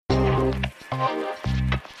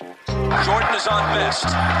Jordan is on Best.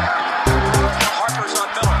 Harper's on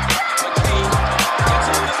Miller. McKee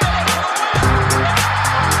gets in the middle.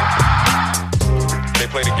 They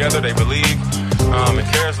play together, they believe. And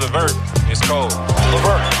Karis LeVert is cold.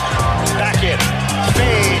 LeVert, back in.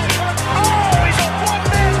 Fade. Oh, he's a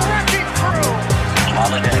one-man wrecking crew.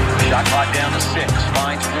 Holiday, shot clock down to 6.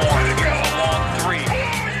 Finds Warren. A long 3.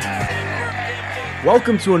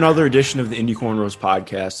 Welcome to another edition of the Indy Cornrows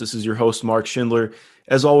podcast. This is your host, Mark Schindler.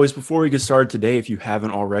 As always, before we get started today, if you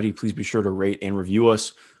haven't already, please be sure to rate and review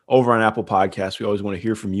us over on Apple Podcasts. We always want to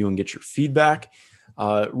hear from you and get your feedback.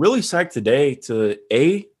 Really psyched today to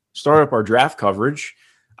start up our draft coverage.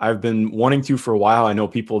 I've been wanting to for a while. I know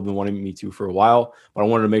people have been wanting me to for a while, but I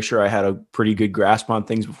wanted to make sure I had a pretty good grasp on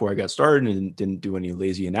things before I got started and didn't do any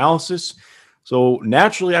lazy analysis. So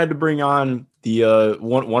naturally, I had to bring on the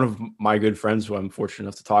one of my good friends who I'm fortunate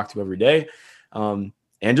enough to talk to every day, and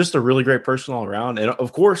just a really great person all around. And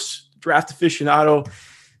of course, draft aficionado,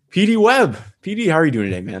 PD Webb. PD, how are you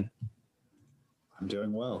doing today, man? I'm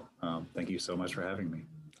doing well. Thank you so much for having me.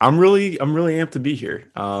 I'm really amped to be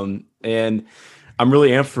here. And I'm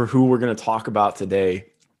really amped for who we're going to talk about today.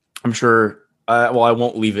 I'm sure, I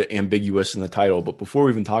won't leave it ambiguous in the title, but before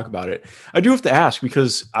we even talk about it, I do have to ask,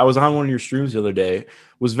 because I was on one of your streams the other day,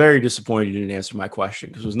 was very disappointed you didn't answer my question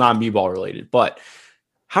because it was not B-ball related. But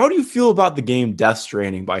how do you feel about the game Death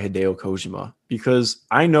Stranding by Hideo Kojima? Because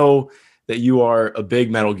I know that you are a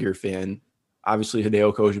big Metal Gear fan. Obviously,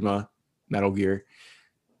 Hideo Kojima, Metal Gear.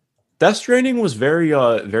 Death Stranding was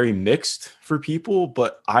very mixed for people,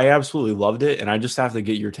 but I absolutely loved it, and I just have to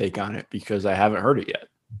get your take on it because I haven't heard it yet.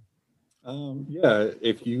 Yeah,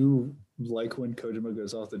 if you like when Kojima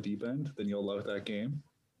goes off the deep end, then you'll love that game.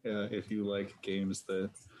 If you like games that,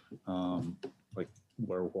 like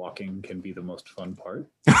where walking can be the most fun part,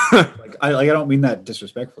 I don't mean that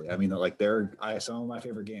disrespectfully. I mean that like some of my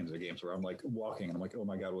favorite games are games where I'm like walking and I'm like, oh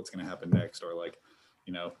my god, what's going to happen next? Or like,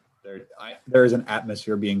 you know. There is an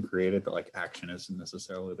atmosphere being created that like action isn't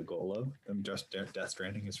necessarily the goal of, and just Death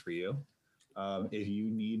Stranding is for you. If you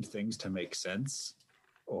need things to make sense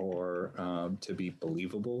or to be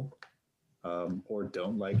believable, or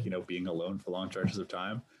don't like being alone for long stretches of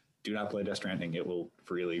time, do not play Death Stranding. It will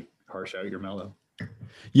really harsh out your mellow.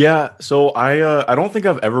 Yeah, so I don't think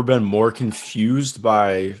I've ever been more confused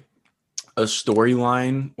by a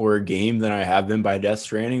storyline or a game than I have been by Death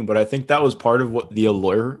Stranding, but I think that was part of what the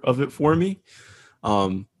allure of it for me.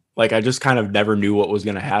 Like I just kind of never knew what was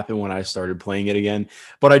going to happen when I started playing it again,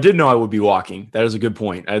 but I did know I would be walking. That is a good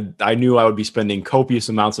point. I knew I would be spending copious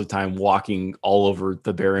amounts of time walking all over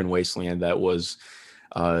the barren wasteland that was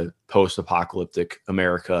post-apocalyptic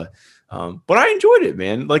America. But I enjoyed it,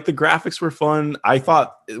 man. Like the graphics were fun. I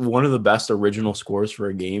thought one of the best original scores for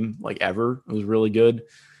a game like ever. It was really good.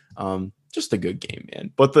 Just a good game,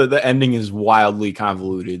 man. But the ending is wildly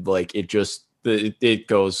convoluted. Like it goes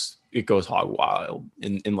hog wild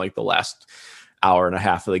in like the last hour and a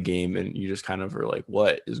half of the game, and you just kind of are like,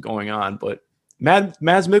 what is going on? But Mads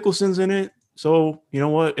Mikkelsen's in it, so you know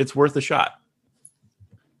what? It's worth a shot.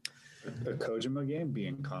 A Kojima game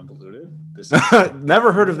being convoluted.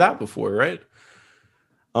 Never heard of that before, right?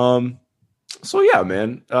 So yeah,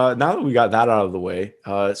 man. Now that we got that out of the way,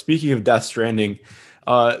 speaking of Death Stranding,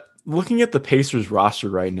 looking at the Pacers roster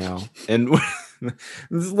right now, and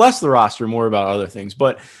less the roster, more about other things.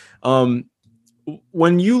 But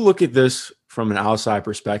when you look at this from an outside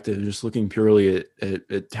perspective, just looking purely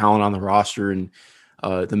at talent on the roster and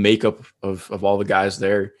the makeup of all the guys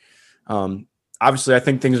there, obviously I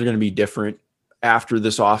think things are going to be different after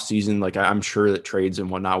this offseason. Like I'm sure that trades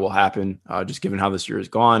and whatnot will happen, just given how this year has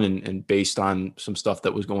gone and based on some stuff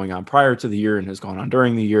that was going on prior to the year and has gone on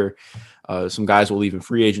during the year. Some guys will leave in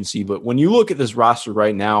free agency. But when you look at this roster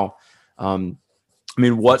right now, I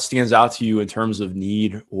mean, what stands out to you in terms of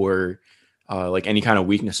need or like any kind of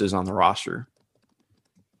weaknesses on the roster?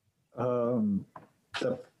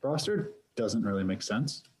 The roster doesn't really make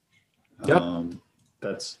sense. Yep.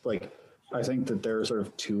 That's like, I think that there are sort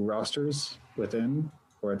of two rosters within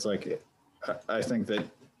where it's like, I think that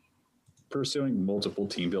pursuing multiple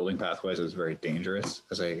team building pathways is very dangerous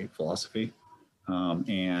as a philosophy.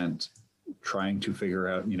 And trying to figure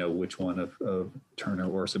out, which one of Turner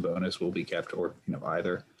or Sabonis will be kept or,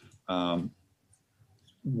 either,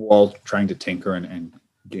 while trying to tinker and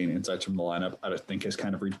gain insights from the lineup, I think has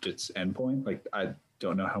kind of reached its endpoint. Like, I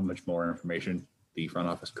don't know how much more information the front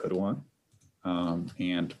office could want.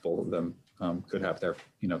 And both of them could have their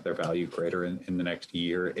value greater in the next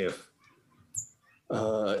year if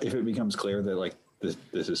it becomes clear that like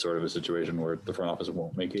this is sort of a situation where the front office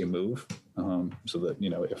won't make a move, so that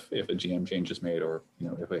if a GM change is made or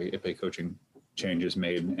if a coaching change is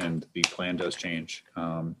made and the plan does change.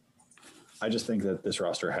 I just think that this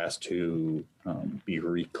roster has to be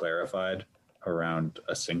re-clarified around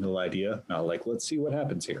a single idea, not like, let's see what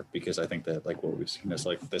happens here. Because I think that like what we've seen is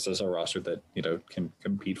like, this is a roster that, can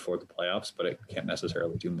compete for the playoffs, but it can't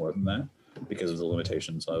necessarily do more than that because of the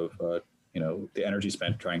limitations of, the energy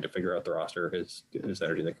spent trying to figure out the roster is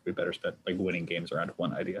energy that could be better spent like winning games around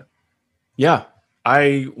one idea. Yeah,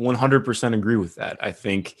 I 100% agree with that. I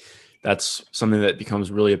think that's something that becomes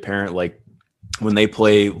really apparent, like when they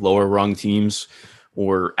play lower rung teams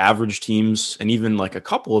or average teams, and even like a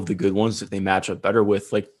couple of the good ones that they match up better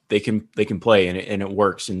with, like they can play and it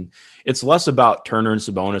works. And it's less about Turner and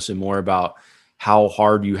Sabonis and more about how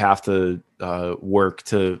hard you have to work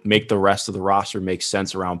to make the rest of the roster make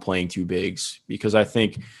sense around playing two bigs. Because I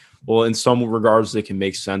think, well, in some regards, they can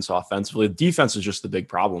make sense offensively. Defense is just the big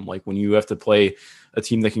problem. Like when you have to play a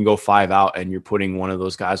team that can go 5 out and you're putting one of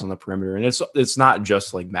those guys on the perimeter, and it's not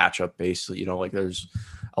just like matchup based. Like there's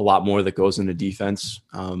a lot more that goes into defense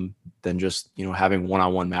than just having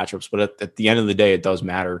one-on-one matchups. But at the end of the day, it does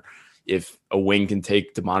matter. If a wing can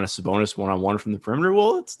take Domantas Sabonis one-on-one from the perimeter,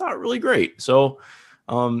 well, it's not really great. So,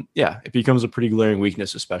 it becomes a pretty glaring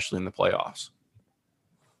weakness, especially in the playoffs.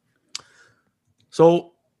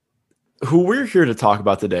 So, who we're here to talk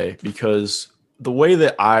about today, because the way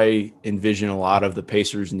that I envision a lot of the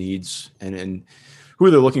Pacers' needs and who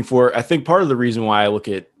they're looking for, I think part of the reason why I look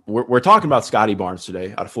at we're talking about Scottie Barnes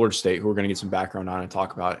today out of Florida State, who we're going to get some background on and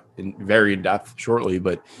talk about in very in depth shortly.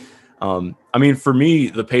 But for me,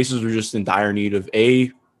 the Pacers are just in dire need of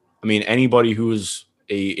anybody who is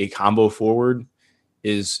a combo forward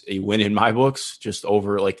is a win in my books. Just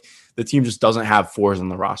over like the team just doesn't have fours on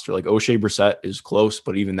the roster. Like O'Shea Brissett is close,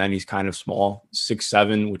 but even then he's kind of small,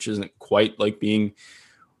 6'7", which isn't quite like being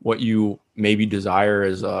what you maybe desire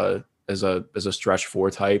as a stretch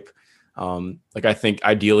 4 type. I think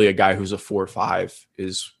ideally a guy who's a 4-5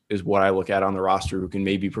 is what I look at on the roster, who can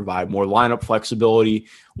maybe provide more lineup flexibility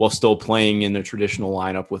while still playing in the traditional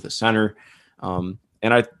lineup with a center.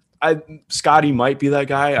 And Scottie might be that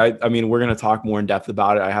guy. We're going to talk more in depth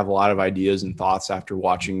about it. I have a lot of ideas and thoughts after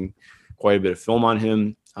watching quite a bit of film on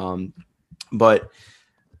him. But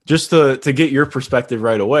just to get your perspective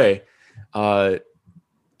right away,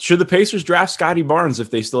 should the Pacers draft Scottie Barnes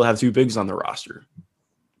if they still have 2 bigs on the roster?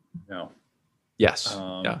 No. Yes.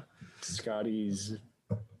 Scottie's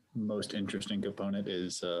most interesting component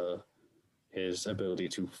is his ability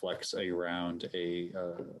to flex around a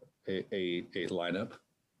lineup.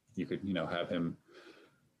 You could, have him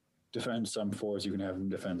defend some 4s. You can have him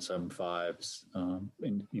defend some 5s.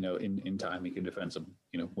 In time, he can defend some,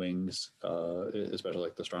 wings, especially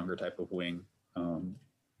like the stronger type of wing.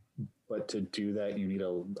 But to do that, you need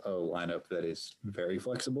a lineup that is very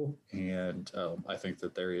flexible. And I think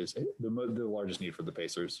that there is the largest need for the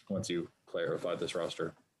Pacers, once you clarify this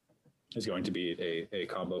roster, is going to be a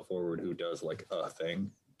combo forward who does like a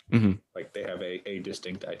thing. Mm-hmm. Like they have a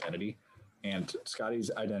distinct identity. And Scottie's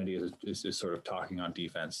identity is sort of talking on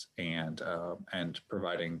defense and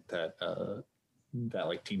providing that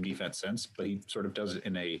like team defense sense, but he sort of does it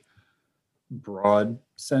in a broad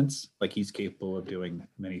sense. Like he's capable of doing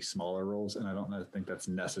many smaller roles, and I don't think that's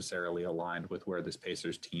necessarily aligned with where this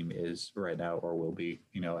Pacers team is right now or will be,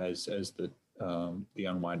 as the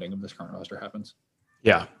unwinding of this current roster happens.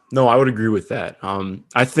 Yeah, no, I would agree with that.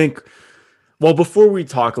 I think. Well, before we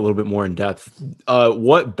talk a little bit more in depth,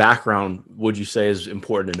 what background would you say is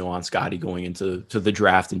important to know on Scottie going into the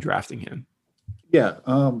draft and drafting him? Yeah.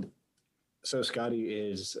 So Scottie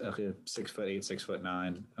is 6'8",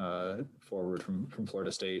 6'9", forward from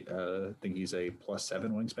Florida State. I think he's a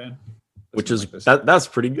 +7 wingspan, which is that's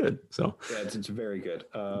pretty good. So yeah, it's very good.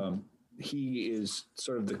 He is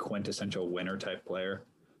sort of the quintessential winner type player.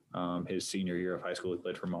 His senior year of high school, he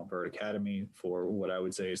played for Montverde Academy for what I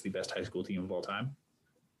would say is the best high school team of all time,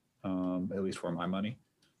 at least for my money.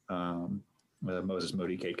 Moses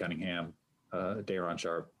Moody, Cade Cunningham, Day'Ron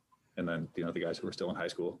Sharpe, and then the guys who were still in high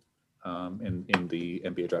school in the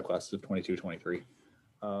NBA draft classes of 22, 23.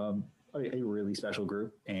 A really special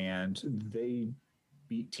group, and they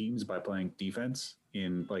beat teams by playing defense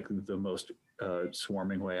in like the most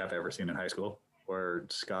swarming way I've ever seen in high school, where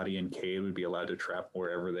Scottie and Cade would be allowed to trap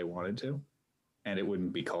wherever they wanted to, and it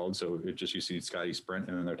wouldn't be called. So it just, you see Scottie sprint,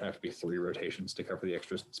 and then there'd have to be 3 rotations to cover the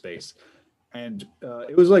extra space. And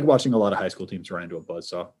it was like watching a lot of high school teams run into a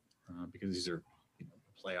buzzsaw because these are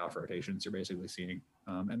playoff rotations you're basically seeing.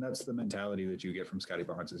 And that's the mentality that you get from Scottie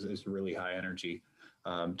Barnes is really high energy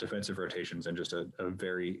defensive rotations and just a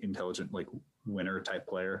very intelligent, like winner type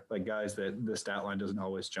player, like guys that the stat line doesn't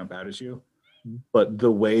always jump out at you. but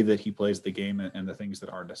the way that he plays the game and the things that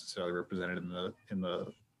aren't necessarily represented in the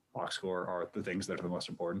box score are the things that are the most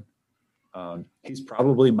important. He's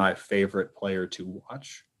probably my favorite player to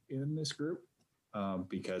watch in this group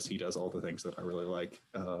because he does all the things that I really like.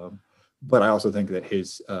 But I also think that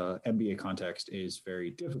his NBA context is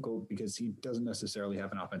very difficult because he doesn't necessarily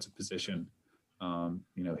have an offensive position.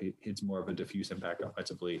 It's more of a diffuse impact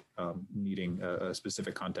offensively, needing a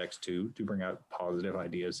specific context to bring out positive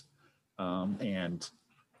ideas. And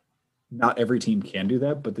not every team can do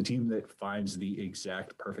that, but the team that finds the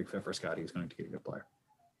exact perfect fit for Scottie is going to get a good player.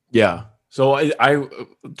 Yeah. So I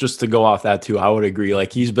just to go off that too, I would agree.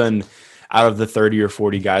 Like he's been out of the 30 or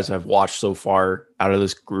 40 guys I've watched so far out of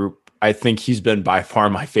this group, I think he's been by far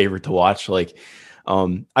my favorite to watch. Like,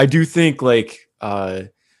 I do think like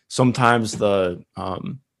sometimes some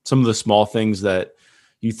of the small things that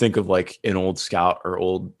you think of like an old scout or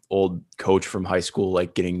old coach from high school,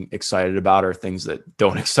 like getting excited about are things that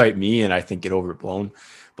don't excite me. And I think get overblown.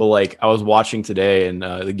 But like I was watching today and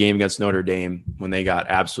the game against Notre Dame when they got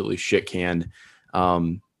absolutely shit canned.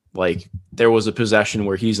 Like there was a possession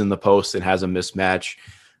where he's in the post and has a mismatch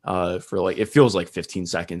for like, it feels like 15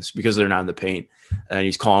 seconds because they're not in the paint and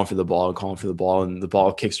he's calling for the ball and the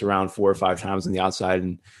ball kicks around 4 or 5 times on the outside.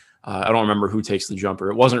 And I don't remember who takes the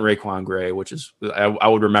jumper. It wasn't Raekwon Gray, which is, I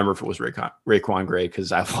would remember if it was Raekwon Gray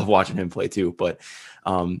because I love watching him play too, but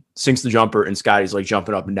sinks the jumper and Scotty's like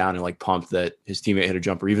jumping up and down and like pumped that his teammate hit a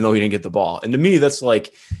jumper, even though he didn't get the ball. And to me, that's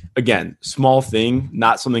like, again, small thing,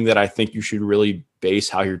 not something that I think you should really base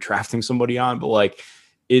how you're drafting somebody on, but like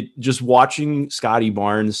it just watching Scotty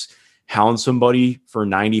Barnes hound somebody for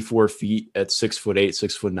 94 feet at 6'8",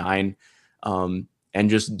 6'9", and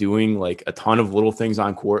just doing like a ton of little things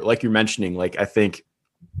on court, like you're mentioning, like I think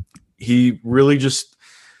he really just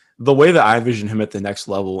the way that I envision him at the next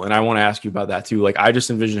level. And I want to ask you about that too. Like I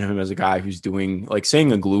just envision him as a guy who's doing like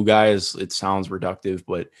saying a glue guy is, it sounds reductive,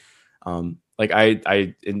 but like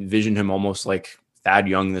I envision him almost like Thad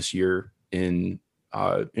Young this year in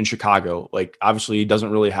Chicago. Like obviously he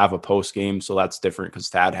doesn't really have a post game, so that's different because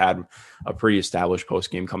Thad had a pretty established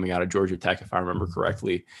post game coming out of Georgia Tech, if I remember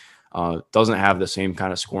correctly. Doesn't have the same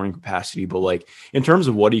kind of scoring capacity, but like in terms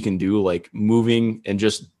of what he can do, like moving and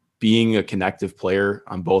just being a connective player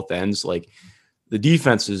on both ends, like the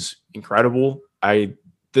defense is incredible. I'm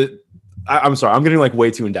sorry, I'm getting like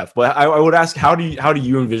way too in depth, but I would ask, how do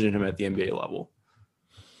you envision him at the NBA level?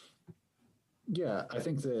 Yeah, I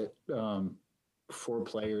think that for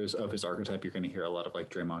players of his archetype, you're going to hear a lot of like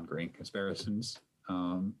Draymond Green comparisons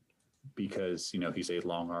because, he's a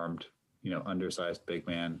long-armed, undersized big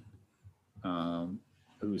man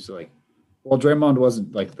who's like, well, Draymond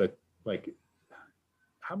wasn't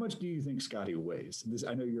how much do you think Scotty weighs? This,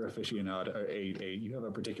 I know you're aficionado, you have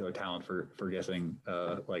a particular talent for guessing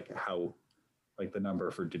how the number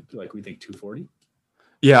for we think 240.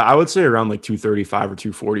 Yeah, I would say around like 235 or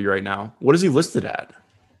 240 right now. What is he listed at?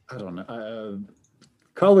 I don't know.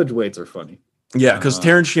 College weights are funny. Yeah, because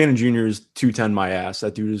Terrence Shannon Jr. is 210 my ass.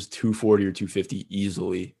 That dude is 240 or 250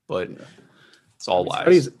 easily, but it's all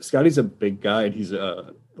lies. Scotty's a big guy, and he's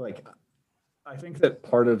I think that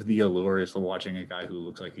part of the allure is watching a guy who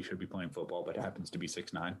looks like he should be playing football, but happens to be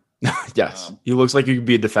 6'9". Yes, he looks like he could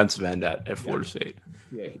be a defensive end at Florida State.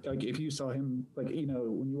 Yeah, like if you saw him, when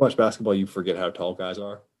you watch basketball, you forget how tall guys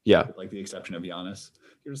are. Yeah, like the exception of Giannis.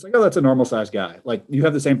 You're just like, oh, that's a normal sized guy. Like you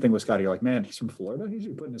have the same thing with Scotty. You're like, man, he's from Florida. He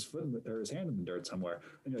should be putting his foot or his hand in the dirt somewhere.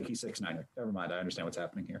 And you're like, he's 6'9". Never mind. I understand what's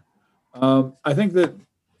happening here. I think that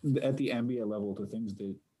at the NBA level, the things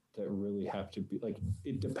that really have to be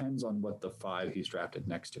it depends on what the 5 he's drafted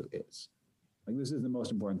next to is. Like this is the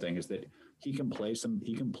most important thing is that he can play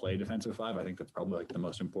defensive 5. I think that's probably the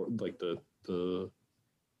most important,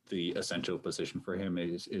 the essential position for him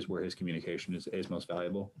is where his communication is most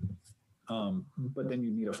valuable. But then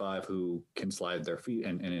you need a 5 who can slide their feet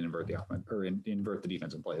and invert the offense or invert the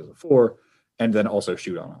defense and play as a 4, and then also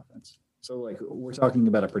shoot on offense. So we're talking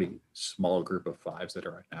about a pretty small group of 5s that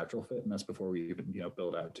are a natural fit, and that's before we even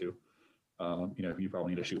build out to, you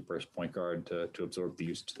probably need a shoot first point guard to absorb the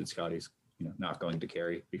usage that Scotty's not going to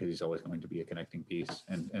carry because he's always going to be a connecting piece,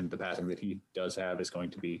 and the passing that he does have is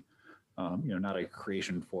going to be, not a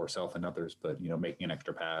creation for self and others, but making an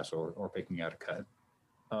extra pass or picking out a cut.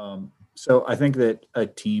 So I think that a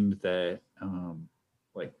team that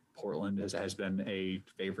Portland has been a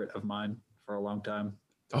favorite of mine for a long time.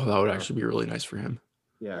 Oh, that would actually be really nice for him.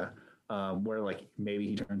 Yeah. Where maybe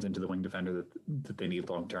he turns into the wing defender that they need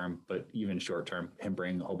long term, but even short term, him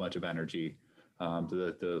bringing a whole bunch of energy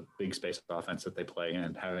to the big space offense that they play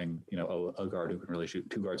and having a guard who can really shoot,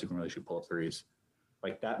 2 guards who can really shoot pull-up threes.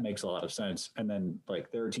 like that makes a lot of sense. And then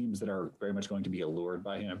like there are teams that are very much going to be allured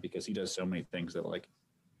by him because he does so many things that like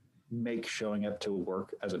make showing up to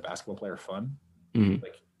work as a basketball player fun. Mhm.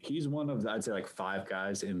 Like he's one of I'd say like 5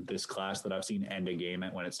 guys in this class that I've seen end a game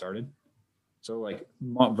at when it started. So like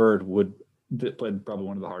Montverde played probably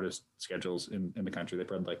one of the hardest schedules in the country. They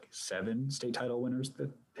played like 7 state title winners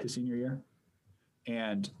his senior year.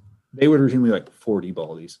 And they would routinely like 40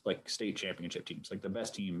 ball these like state championship teams, like the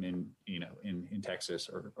best team in Texas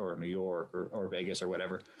or New York or Vegas or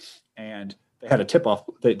whatever. And they had a tip off.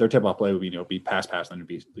 Their tip off play would be pass, and then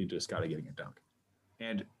it'd lead to Scotty getting a dunk.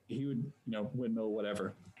 And he would windmill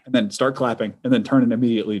whatever, and then start clapping, and then turn and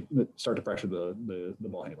immediately start to pressure the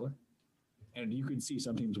ball handler. And you could see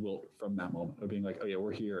some teams wilt from that moment of being like, oh yeah,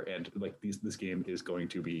 we're here, and like this game is going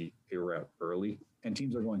to be a wrap early, and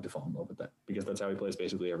teams are going to fall in love with that because that's how he plays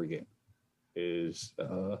basically every game. Is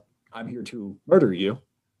I'm here to murder you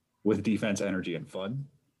with defense, energy, and fun.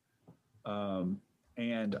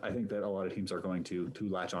 And I think that a lot of teams are going to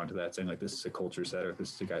latch onto that, saying like, this is a culture setter,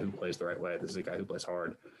 this is a guy who plays the right way, this is a guy who plays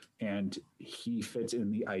hard, and he fits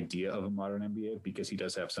in the idea of a modern NBA because he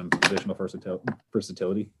does have some positional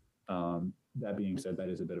versatility. That being said, that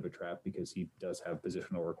is a bit of a trap because he does have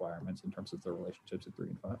positional requirements in terms of the relationships at 3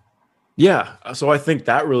 and 5. Yeah, so I think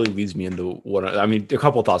that really leads me into a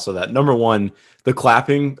couple of thoughts of that. Number one, the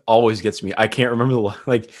clapping always gets me. I can't remember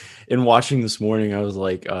in watching this morning, I was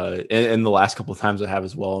like, and the last couple of times I have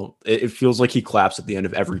as well, it feels like he claps at the end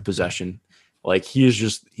of every possession. Like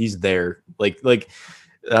he's there.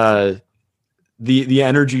 The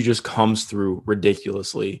energy just comes through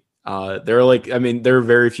ridiculously. There are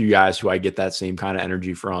very few guys who I get that same kind of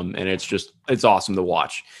energy from, and it's awesome to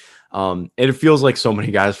watch. And it feels like so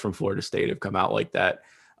many guys from Florida State have come out like that.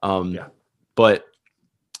 But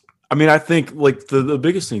I mean, I think like the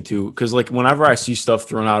biggest thing too, because like whenever I see stuff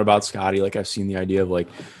thrown out about Scotty, like I've seen the idea of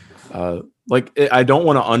I don't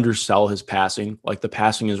want to undersell his passing. Like the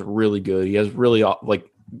passing is really good. He has really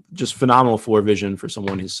just phenomenal floor vision for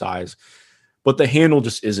someone his size, but the handle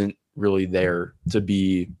just isn't really there to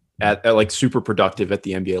be at like super productive at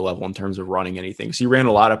the NBA level in terms of running anything. So he ran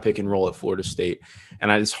a lot of pick and roll at Florida State,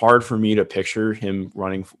 and it's hard for me to picture him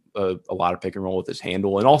running a lot of pick and roll with his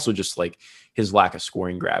handle, and also just like his lack of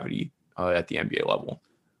scoring gravity at the NBA level.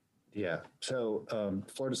 Yeah. So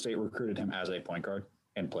Florida State recruited him as a point guard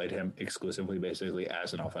and played him exclusively basically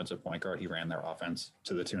as an offensive point guard. He ran their offense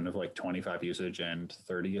to the tune of like 25 usage and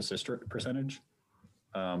 30 assist percentage,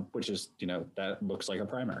 which is, that looks like a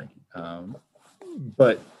primary.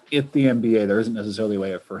 But at the NBA, there isn't necessarily a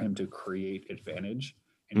way for him to create advantage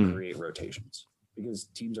and create rotations because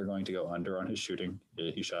teams are going to go under on his shooting.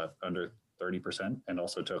 He shot under 30% and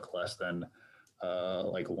also took less than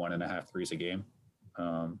 1.5 threes a game.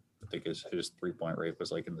 I think his 3-point rate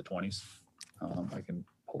was like in the 20s. I can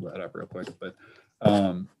pull that up real quick, but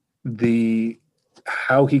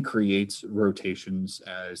how he creates rotations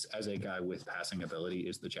as a guy with passing ability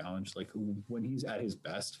is the challenge. Like when he's at his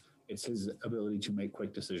best, it's his ability to make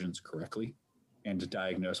quick decisions correctly and to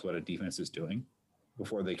diagnose what a defense is doing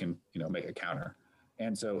before they can, make a counter.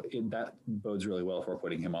 And so that bodes really well for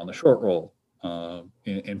putting him on the short roll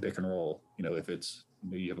in pick and roll. If it's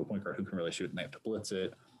you have a point guard who can really shoot and they have to blitz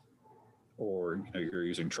it, or you're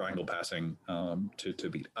using triangle passing to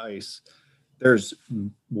beat ice. There's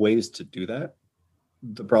ways to do that.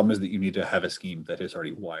 The problem is that you need to have a scheme that is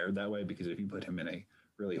already wired that way, because if you put him in a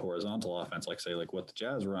really horizontal offense, like what the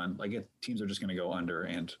Jazz run, teams are just going to go under,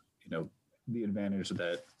 and the advantage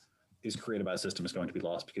that is created by the system is going to be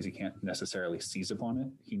lost because he can't necessarily seize upon it.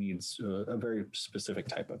 He needs a very specific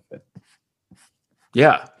type of fit.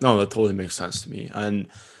 Yeah, no, that totally makes sense to me. And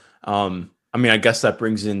I guess that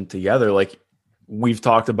brings in together, like we've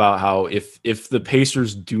talked about how if the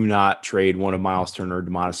Pacers do not trade one of Miles Turner or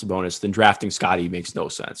Domantas Sabonis, then drafting Scotty makes no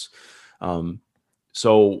sense.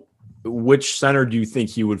 So which center do you think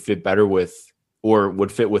he would fit better with, or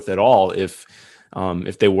would fit with at all if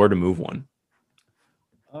they were to move one?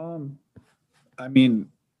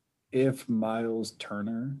 If Miles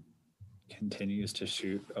Turner continues to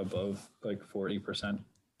shoot above 40%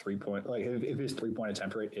 3-point, if his 3-point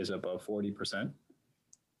attempt rate is above 40%,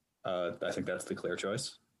 I think that's the clear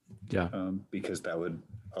choice. Yeah. Because that would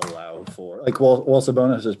allow for while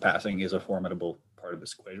Sabonis' passing is a formidable part of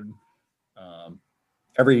this equation.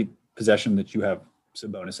 Every possession that you have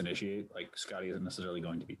Sabonis initiate, Scotty isn't necessarily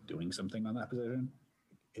going to be doing something on that possession.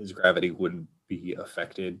 His gravity wouldn't be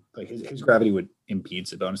affected. His gravity would impede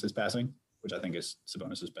Sabonis' passing, which I think is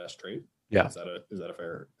Sabonis' best trait. Yeah. Is that a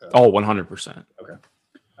fair? 100%. Okay.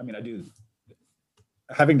 I do.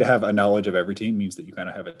 Having to have a knowledge of every team means that you kind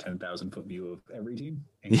of have a 10,000 foot view of every team.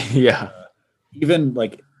 Yeah. even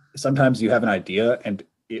like sometimes you have an idea and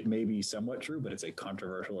it may be somewhat true, but it's a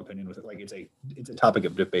controversial opinion with it. Like it's a topic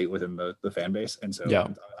of debate within the fan base. And so Yeah.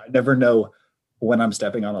 I never know when I'm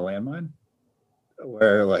stepping on a landmine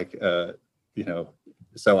where like,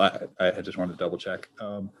 so I just wanted to double check.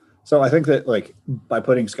 So I think that like by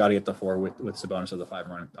putting Scotty at the 4 with Sabonis at the 5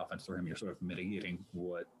 running offense for him, you're sort of mitigating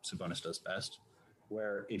what Sabonis does best.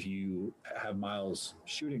 Where if you have Miles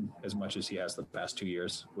shooting as much as he has the past 2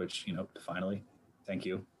 years, which, finally, thank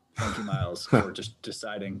you, Miles, for just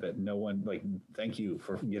deciding that no one, like, thank you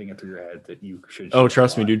for getting it through your head that you should. Oh,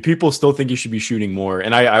 trust me, dude. People still think you should be shooting more,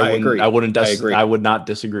 and I agree. I agree. I would not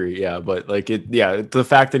disagree. Yeah, but like the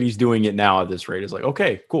fact that he's doing it now at this rate is like,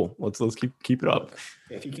 okay, cool. Let's keep it up.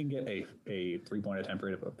 If he can get a 3-point attempt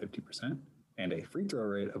rate above 50% and a free throw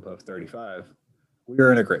rate above 35%, we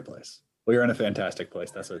are in a great place. We are in a fantastic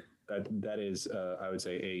place. That is I would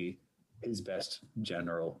say his best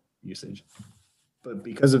general usage. But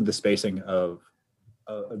because of the spacing of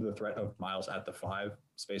the threat of Miles at the 5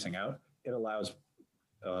 spacing out, it allows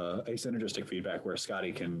a synergistic feedback where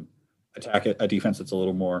Scotty can attack a defense that's a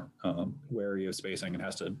little more wary of spacing and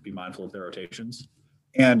has to be mindful of their rotations.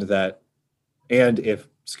 And if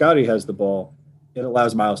Scotty has the ball, it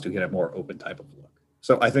allows Miles to get a more open type of look.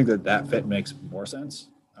 So I think that fit makes more sense.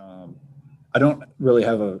 I don't really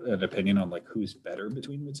have an opinion on like who's better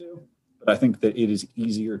between the two, but I think that it is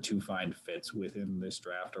easier to find fits within this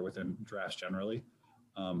draft or within drafts generally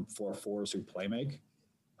for 4s who play make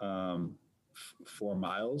for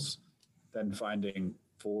Miles than finding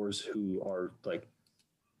 4s who are like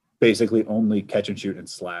basically only catch and shoot and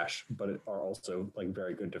slash, but are also like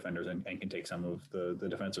very good defenders and can take some of the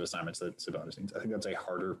defensive assignments that Sabonis needs. I think that's a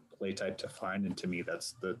harder play type to find. And to me,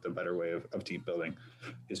 that's the better way of team building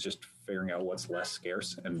is just figuring out what's less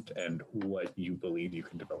scarce and what you believe you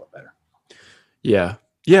can develop better. Yeah.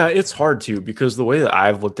 Yeah, it's hard too, because the way that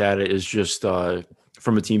I've looked at it is just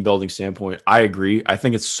from a team building standpoint. I agree. I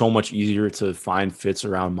think it's so much easier to find fits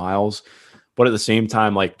around Miles, but at the same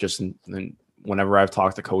time, like just whenever I've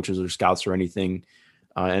talked to coaches or scouts or anything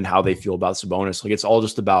and how they feel about Sabonis, like it's all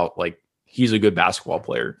just about like he's a good basketball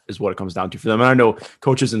player is what it comes down to for them. And I know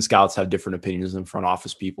coaches and scouts have different opinions than front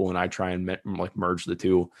office people, and I try and merge the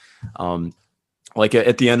two. Like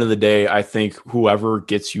at the end of the day, I think whoever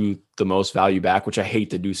gets you the most value back, which I hate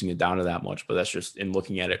deducing it down to that much, but that's just in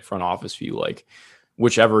looking at it front office view, like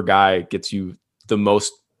whichever guy gets you the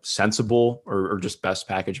most sensible or just best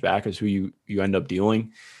package back is who you end up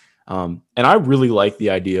dealing. And I really like the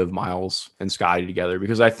idea of Miles and Scotty together,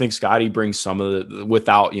 because I think Scotty brings some of the,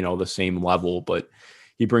 without, the same level, but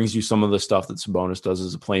he brings you some of the stuff that Sabonis does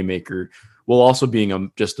as a playmaker, while also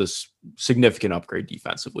being just a significant upgrade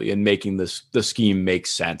defensively and making the scheme make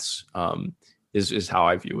sense, is how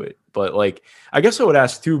I view it. But like, I guess I would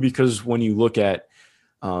ask too, because when you look at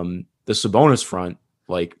the Sabonis front,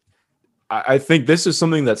 like, I think this is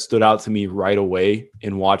something that stood out to me right away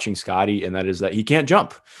in watching Scotty, and that is that he can't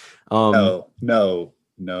jump. No.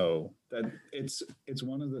 That it's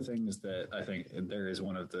one of the things that I think there is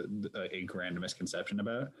one of a grand misconception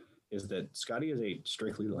about is that Scotty is a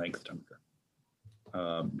strictly length dunker.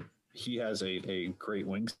 He has a great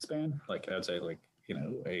wingspan, like I would say, like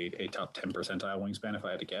a top 10 percentile wingspan if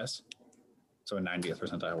I had to guess. So a 90th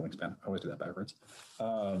percentile wingspan. I always do that backwards.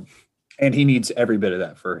 And he needs every bit of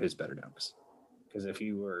that for his better dunks. Because if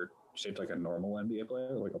he were shaped like a normal NBA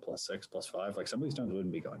player, like a +6, +5, like some of these dunks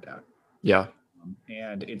wouldn't be going down. Yeah.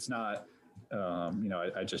 And it's not,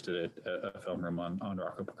 I just did a film room on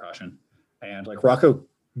Rocco Percussion. And like Rocco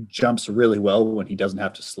jumps really well when he doesn't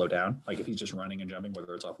have to slow down. Like if he's just running and jumping,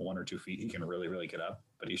 whether it's off 1 or 2 feet, he can really, really get up.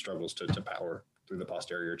 But he struggles to power through the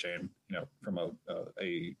posterior chain, from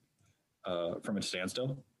a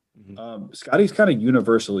standstill. Mm-hmm. Scotty's kind of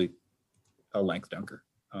universally a length dunker,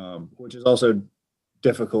 which is also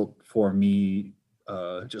difficult for me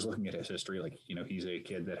just looking at his history. Like, he's a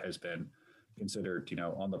kid that has been considered,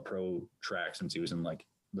 on the pro track since he was in like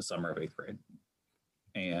the summer of 8th grade,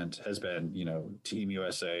 and has been, Team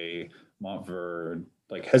USA, Montverde,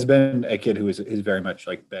 like has been a kid who is very much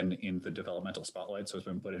like been in the developmental spotlight. So has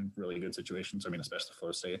been put in really good situations. I mean, especially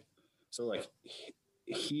Florida State. So like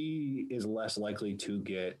he is less likely to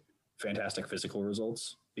get fantastic physical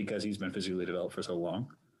results because he's been physically developed for so long,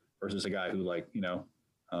 versus a guy who like,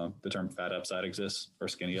 the term fat upside exists, or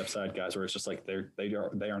skinny upside guys, where it's just like they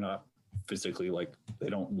are not physically, like they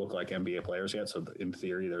don't look like NBA players yet. So in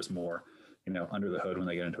theory, there's more, under the hood when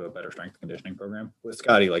they get into a better strength conditioning program. With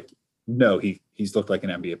Scotty, like, no, he's looked like an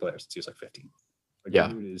NBA player since he was like 15. Like, yeah.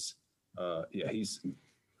 Dude is, he's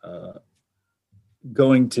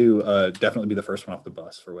going to definitely be the first one off the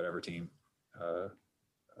bus for whatever team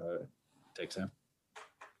takes him.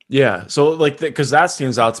 Yeah, so like because that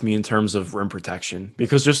stands out to me in terms of rim protection,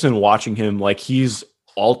 because just in watching him, like he's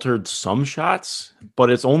altered some shots, but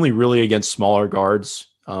it's only really against smaller guards.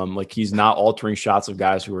 Like he's not altering shots of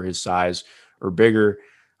guys who are his size or bigger.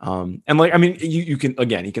 And like I mean, you can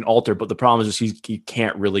again he can alter, but the problem is just he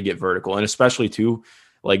can't really get vertical, and especially too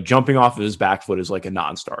like jumping off of his back foot is like a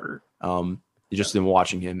non-starter. Just in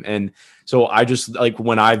watching him, and so I just like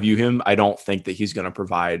when I view him, I don't think that he's going to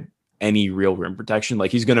provide any real rim protection. Like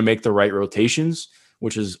he's going to make the right rotations,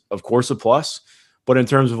 which is of course a plus. But in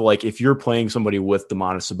terms of like, if you're playing somebody with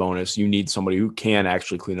Domantas Sabonis, you need somebody who can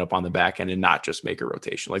actually clean up on the back end and not just make a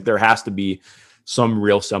rotation. Like there has to be some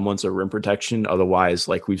real semblance of rim protection. Otherwise,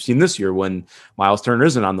 like we've seen this year when Miles Turner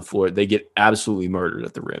isn't on the floor, they get absolutely murdered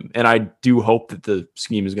at the rim. And I do hope that the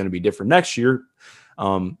scheme is going to be different next year.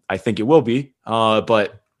 I think it will be.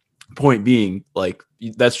 But point being, like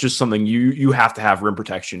that's just something you have to have rim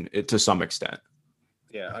protection to some extent.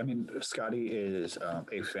 Yeah, I mean, Scotty is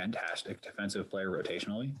a fantastic defensive player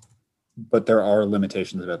rotationally, but there are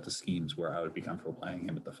limitations about the schemes where I would be comfortable playing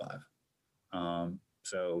him at the 5.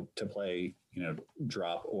 So to play,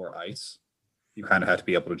 drop or ice, you kind of have to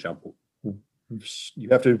be able to jump. You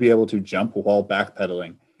have to be able to jump while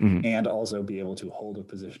backpedaling, and also be able to hold a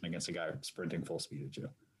position against a guy sprinting full speed at you.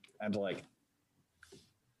 And like,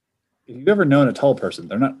 if you've ever known a tall person,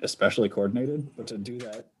 they're not especially coordinated, but to do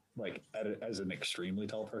that, like as an extremely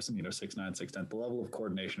tall person, 6'9", 6'10", the level of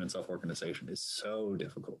coordination and self-organization is so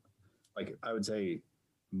difficult. Like I would say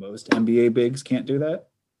most NBA bigs can't do that.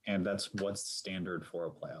 And that's what's standard for a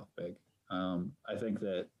playoff big. I think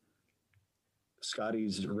that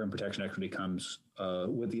Scotty's rim protection actually comes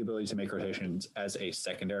with the ability to make rotations as a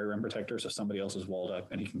secondary rim protector. So somebody else is walled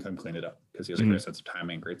up and he can come clean it up because he has a great sense of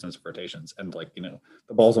timing, great sense of rotations. And like, the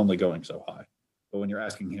ball's only going so high. But when you're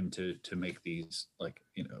asking him to make these like,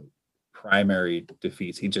 primary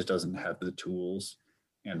defeats, he just doesn't have the tools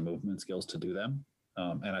and movement skills to do them.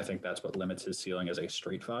 And I think that's what limits his ceiling as a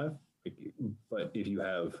straight 5. But if you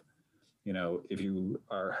have, if you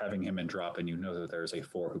are having him in drop and that there's a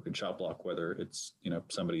 4 who can shot block, whether it's,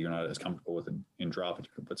 somebody you're not as comfortable with in drop, and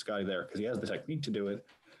you can put Scotty there because he has the technique to do it.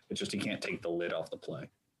 It's just he can't take the lid off the play.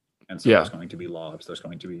 And so there's going to be lobs. There's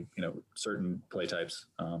going to be, certain play types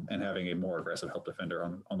and having a more aggressive help defender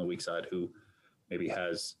on the weak side who maybe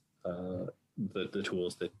has the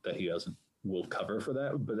tools that he doesn't will cover for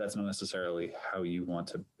that. But that's not necessarily how you want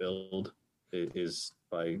to build. It is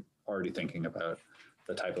by already thinking about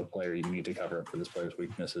the type of player you need to cover for this player's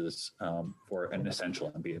weaknesses for an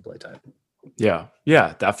essential NBA play type. Yeah,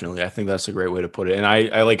 definitely. I think that's a great way to put it. And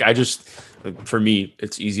I just, for me,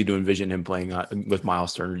 it's easy to envision him playing with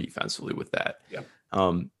Miles Turner defensively with that. Yeah.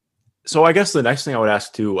 So I guess the next thing I would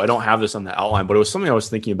ask too, I don't have this on the outline, but it was something I was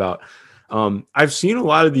thinking about. I've seen a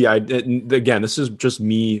lot of the idea. Again, this is just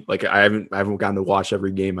me. Like I haven't gotten to watch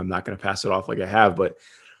every game. I'm not going to pass it off like I have, but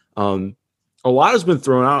a lot has been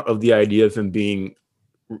thrown out of the idea of him being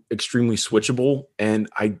extremely switchable, and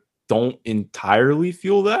I don't entirely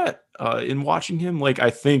feel that in watching him. Like I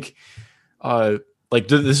think,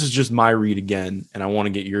 this is just my read again, and I want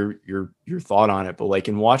to get your thought on it. But like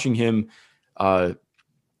in watching him,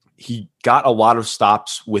 he got a lot of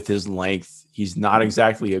stops with his length. He's not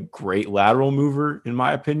exactly a great lateral mover, in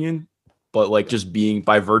my opinion, but like just being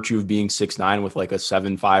by virtue of being 6'9" with like a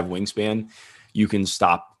 7'5" wingspan, you can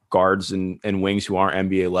stop guards and wings who aren't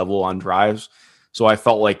NBA level on drives. So I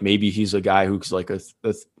felt like maybe he's a guy who's like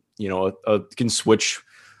can switch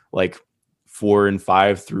like 4 and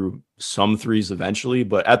 5 through some threes eventually.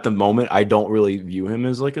 But at the moment, I don't really view him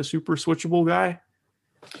as like a super switchable guy.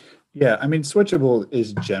 Yeah, I mean, switchable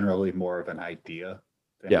is generally more of an idea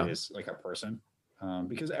than it is like a person.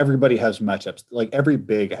 Because everybody has matchups. Like every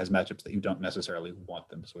big has matchups that you don't necessarily want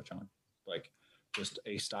them to switch on. Like just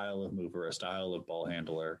a style of mover, a style of ball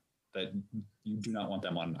handler that you do not want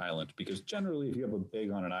them on an island, because generally if you have a big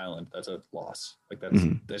on an island, that's a loss. Like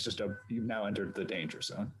that's just you've now entered the danger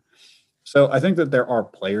zone. So I think that there are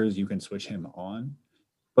players you can switch him on,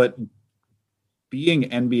 but being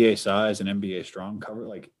NBA size and NBA strong cover,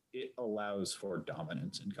 like it allows for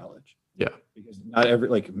dominance in college. Yeah. Because not every,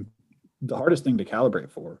 like the hardest thing to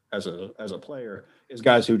calibrate for as a player is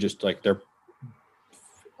guys who just like their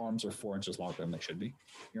arms are 4 inches longer than they should be.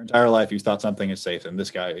 Your entire life, you thought something is safe, and this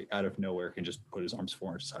guy out of nowhere can just put his arms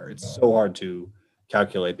 4 inches higher. It's so hard to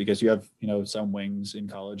calculate because you have, some wings in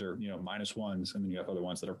college are, -1s, and then you have other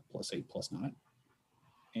ones that are +8, +9.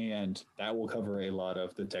 And that will cover a lot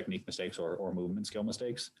of the technique mistakes or movement skill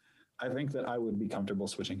mistakes. I think that I would be comfortable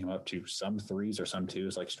switching him up to some 3s or some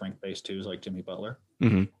 2s, like strength-based 2s, like Jimmy Butler.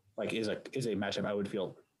 Like is a matchup I would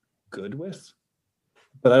feel good with.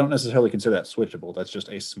 But I don't necessarily consider that switchable. That's just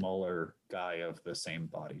a smaller guy of the same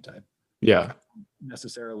body type. Yeah.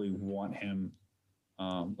 Necessarily want him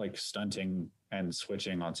like stunting and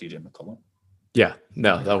switching on CJ McCollum. Yeah.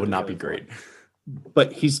 No, that would not be great.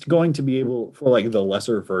 But he's going to be able, for like the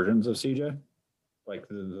lesser versions of CJ, like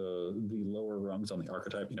the lower rungs on the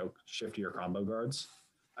archetype, shiftier combo guards.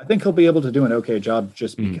 I think he'll be able to do an okay job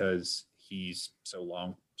just because he's so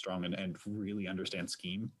long, strong, and really understands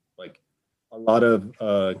scheme. Like a lot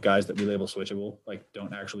of guys that we label switchable, like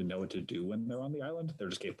don't actually know what to do when they're on the island. They're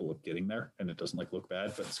just capable of getting there, and it doesn't like look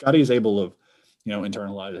bad. But Scotty is able of,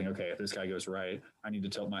 internalizing. Okay, if this guy goes right, I need to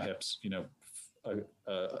tilt my hips,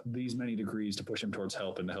 these many degrees to push him towards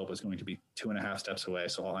help, and the help is going to be 2.5 steps away.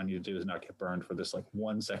 So all I need to do is not get burned for this like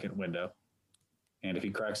 1 second window. And if he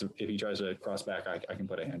tries to cross back, I can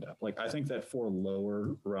put a hand up. Like I think that for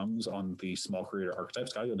lower rungs on the small creator archetype,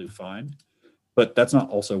 Scotty will do fine. But that's not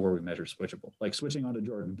also where we measure switchable. Like switching onto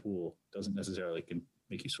Jordan Poole doesn't necessarily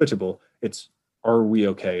make you switchable. It's, are we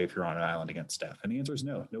okay if you're on an island against Steph? And the answer is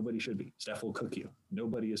no. Nobody should be. Steph will cook you.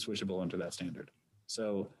 Nobody is switchable under that standard.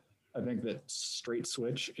 So I think that straight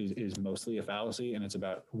switch is mostly a fallacy, and it's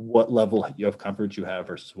about what level of comfort you have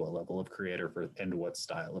versus what level of creator and what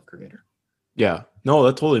style of creator. Yeah, no,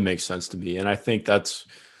 that totally makes sense to me. And I think that's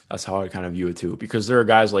how I kind of view it too, because there are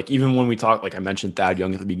guys like, even when we talk, like I mentioned Thad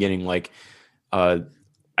Young at the beginning, like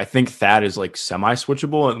I think Thad is like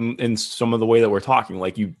semi-switchable in some of the way that we're talking.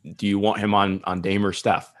 Like do you want him on Dame or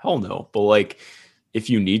Steph? Hell no. But like, if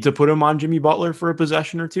you need to put him on Jimmy Butler for a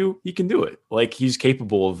possession or two, he can do it. Like he's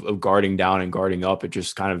capable of guarding down and guarding up. It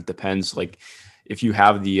just kind of depends. Like if you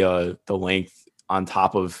have the length on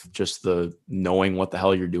top of just the knowing what the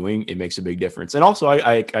hell you're doing, it makes a big difference. And also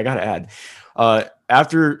I got to add,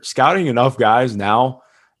 after scouting enough guys now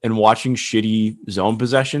and watching shitty zone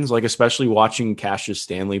possessions, like especially watching Cassius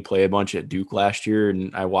Stanley play a bunch at Duke last year.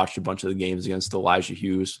 And I watched a bunch of the games against Elijah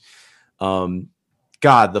Hughes.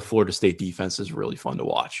 God, the Florida State defense is really fun to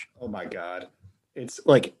watch. Oh my God. It's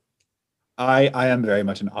like, I am very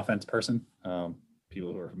much an offense person.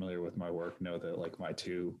 People who are familiar with my work know that like my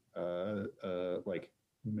two like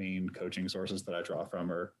main coaching sources that I draw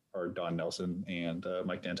from are Don Nelson and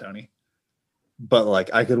Mike D'Antoni. But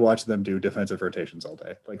like I could watch them do defensive rotations all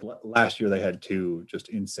day. Like last year they had two just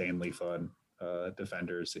insanely fun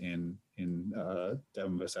defenders in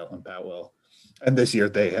Devin Vassell and Patwell. And this year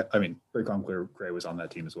Raekwon Gray was on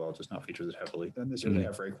that team as well, just not featured as heavily. And this year they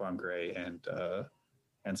have Raekwon Gray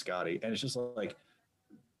and Scotty. And it's just like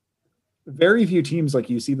very few teams, like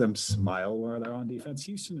you see them smile while they're on defense.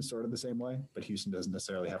 Houston is sort of the same way, but Houston doesn't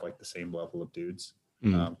necessarily have like the same level of dudes.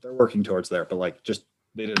 They're working towards there, but like just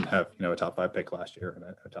they didn't have a top 5 pick last year and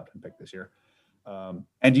a top 10 pick this year.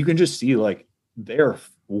 And you can just see like they're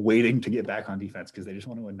waiting to get back on defense because they just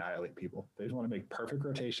want to annihilate people. They just want to make perfect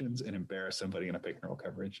rotations and embarrass somebody in a pick and roll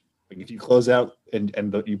coverage. Like if you close out and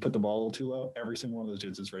you put the ball a little too low, every single one of those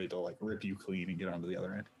dudes is ready to like rip you clean and get onto the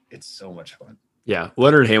other end. It's so much fun. Yeah,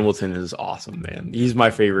 Leonard Hamilton is awesome, man. He's my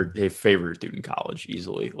favorite dude in college,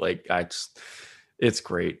 easily. Like it's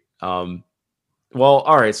great. Well,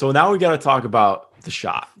 all right. So now we got to talk about the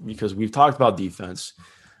shot because we've talked about defense.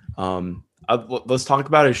 Let's talk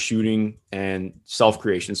about his shooting and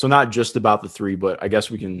self-creation. So not just about the three, but I guess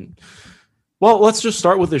we can. Well, let's just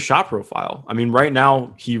start with his shot profile. I mean, right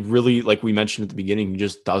now he really, like we mentioned at the beginning, he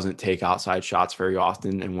just doesn't take outside shots very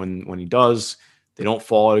often, and when he does, they don't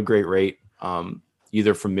fall at a great rate.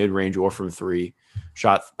 Either from mid-range or from three.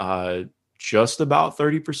 Shot just about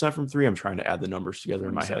 30% from three. I'm trying to add the numbers together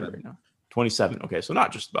in my head right now. 27. Okay, so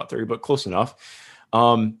not just about 30, but close enough.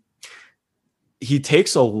 He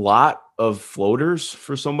takes a lot of floaters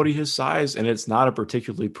for somebody his size, and it's not a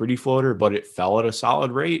particularly pretty floater, but it fell at a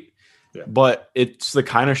solid rate. Yeah. But it's the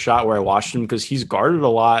kind of shot where I watched him because he's guarded a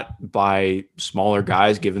lot by smaller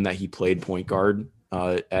guys, given that he played point guard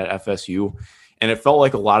at FSU. And it felt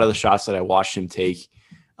like a lot of the shots that I watched him take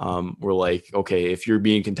were like, okay, if you're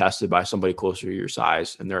being contested by somebody closer to your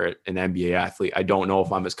size and they're an NBA athlete, I don't know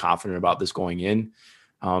if I'm as confident about this going in.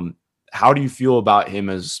 How do you feel about him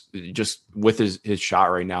as just with his shot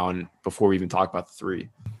right now? And before we even talk about the three.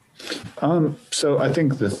 So I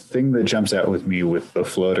think the thing that jumps out with me with the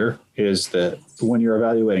floater is that when you're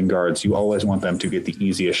evaluating guards, you always want them to get the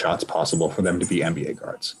easiest shots possible for them to be NBA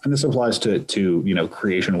guards. And this applies to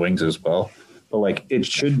creation wings as well. But like it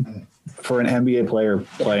should, for an NBA player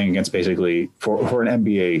playing against basically for an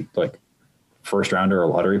NBA like first rounder or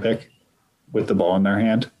lottery pick with the ball in their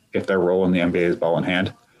hand, if they're rolling the NBA's ball in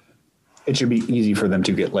hand, it should be easy for them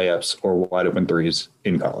to get layups or wide open threes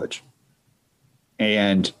in college.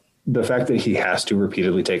 And the fact that he has to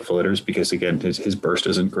repeatedly take floaters because, again, his burst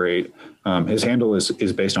isn't great. His handle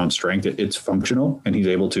is based on strength. It's functional, and he's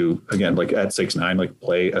able to, again, like at 6'9", like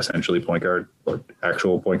play essentially point guard or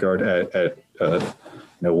actual point guard at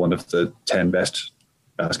one of the 10 best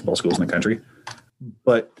basketball schools in the country.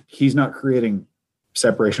 But he's not creating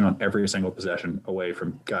separation on every single possession away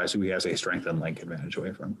from guys who he has a strength and length advantage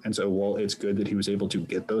away from. And so while it's good that he was able to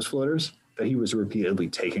get those floaters, that he was repeatedly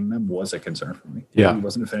taking them was a concern for me. Yeah. He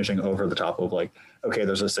wasn't finishing over the top of like, okay,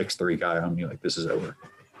 there's a 6'3" guy on me. Like, this is over.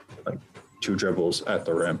 Like 2 dribbles at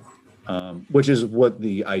the rim, which is what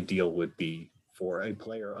the ideal would be for a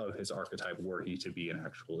player of his archetype were he to be an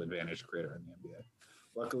actual advantage creator in the NBA.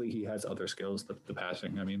 Luckily, he has other skills, the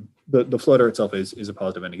passing. I mean, the floater itself is a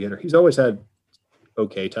positive indicator. He's always had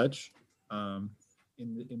okay touch in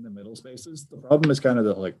the middle spaces. The problem is kind of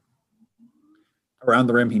the like around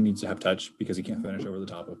the rim. He needs to have touch because he can't finish over the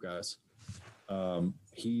top of guys.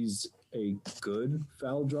 He's a good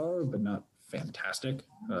foul drawer, but not fantastic.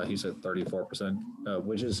 He's at 34%,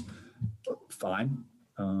 which is fine.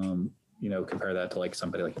 Compare that to like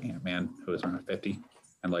somebody like Ant-Man who was around 50,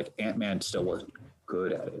 and like Ant-Man still wasn't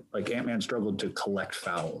good at it. Like Ant-Man struggled to collect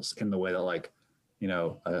fouls in the way that like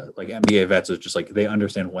NBA vets is just like they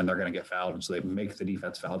understand when they're going to get fouled, and so they make the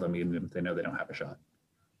defense foul them even if they know they don't have a shot.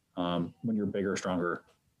 When you're bigger, stronger,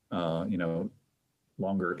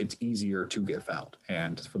 longer, it's easier to get fouled,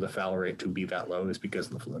 and for the foul rate to be that low is because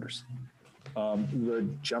of the floaters. The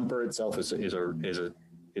jumper itself is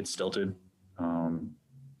it's stilted.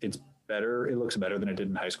 It's better. It looks better than it did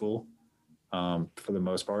in high school, for the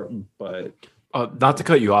most part, but. Not to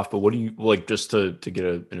cut you off, but what do you like? Just to get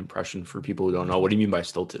an impression for people who don't know, what do you mean by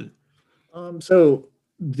stilted? So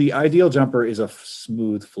the ideal jumper is a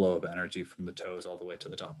smooth flow of energy from the toes all the way to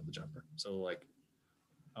the top of the jumper. So like,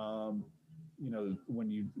 when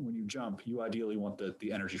you jump, you ideally want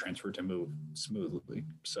the energy transfer to move smoothly.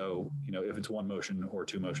 So if it's one motion or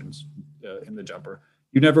 2 motions in the jumper,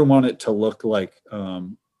 you never want it to look like.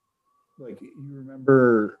 Like you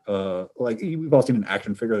remember, we've all seen an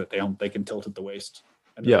action figure that they can tilt at the waist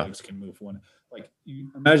and the legs can move one. Like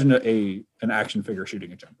you imagine an action figure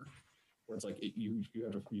shooting a jumper, where it's like you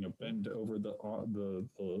have to bend over the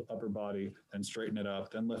upper body, then straighten it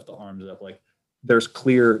up, then lift the arms up. Like there's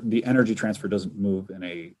the energy transfer doesn't move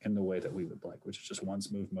in the way that we would like, which is just one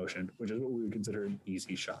smooth motion, which is what we would consider an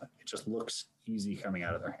easy shot. It just looks easy coming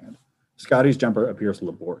out of their hand. Scotty's jumper appears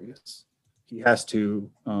laborious. He has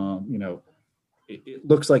to, it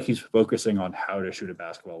looks like he's focusing on how to shoot a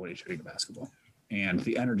basketball when he's shooting a basketball. And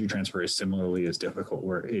the energy transfer is similarly as difficult,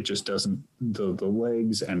 where it just doesn't, the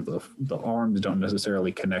legs and the arms don't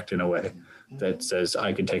necessarily connect in a way that says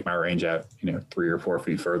I can take my range out, 3 or 4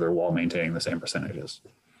 feet further while maintaining the same percentages.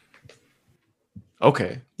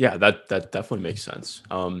 Okay. Yeah, that definitely makes sense.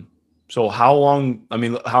 So how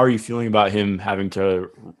are you feeling about him having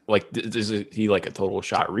to, like, is he like a total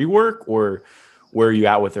shot rework, or where are you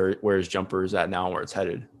at with where his jumper is at now and where it's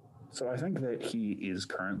headed? So I think that he is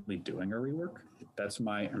currently doing a rework. That's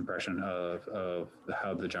my impression of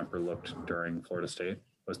how the jumper looked during Florida State,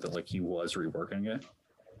 was that like he was reworking it.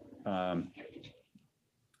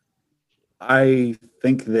 I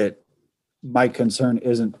think that my concern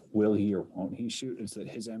isn't will he or won't he shoot, it's that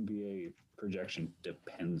his NBA projection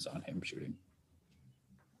depends on him shooting.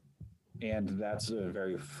 And that's a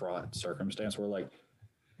very fraught circumstance where like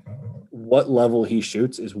what level he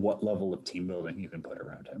shoots is what level of team building you can put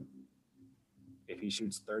around him. If he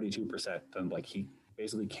shoots 32%, then like he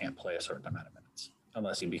basically can't play a certain amount of minutes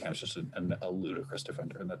unless he becomes just a ludicrous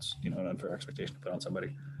defender, and that's an unfair expectation to put on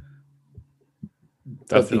somebody.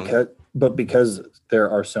 But because there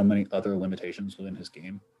are so many other limitations within his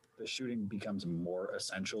game, the shooting becomes more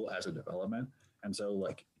essential as a development. And so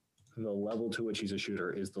like the level to which he's a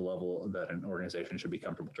shooter is the level that an organization should be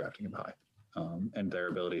comfortable drafting him high, and their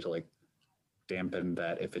ability to like dampen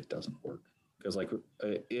that if it doesn't work. Because like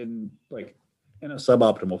in a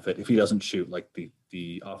suboptimal fit, if he doesn't shoot, like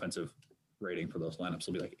the offensive rating for those lineups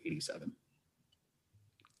will be like 87.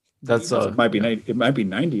 That's it might be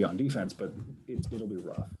 90 on defense, but it'll be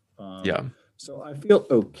rough. Yeah. So I feel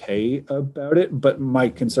okay about it, but my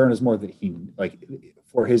concern is more that he, like,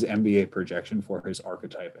 for his NBA projection, for his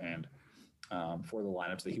archetype, and for the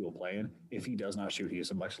lineups that he will play in, if he does not shoot, he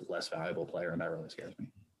is a much less valuable player, and that really scares me.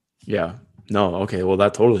 Yeah. No. Okay. Well,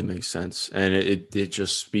 that totally makes sense, and it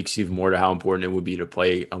just speaks even more to how important it would be to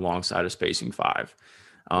play alongside a spacing 5,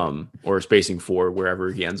 or a spacing 4,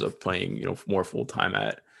 wherever he ends up playing, more full time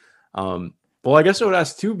at. Well, I guess I would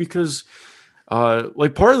ask too, because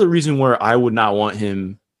like part of the reason where I would not want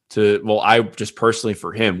him to, I just personally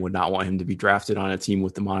for him would not want him to be drafted on a team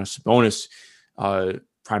with Domantas Sabonis,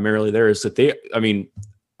 primarily there is that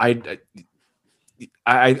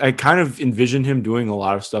I kind of envision him doing a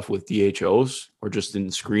lot of stuff with DHOs or just in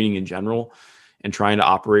screening in general and trying to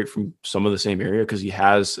operate from some of the same area because he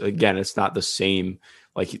has, again, it's not the same.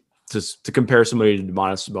 Like to compare somebody to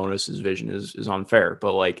Domantas Sabonis' vision is unfair.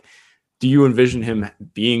 But like, do you envision him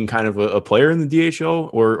being kind of a player in the DHO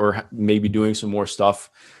or maybe doing some more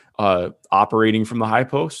stuff operating from the high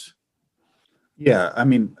post? Yeah, I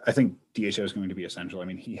mean, I think DHO is going to be essential. I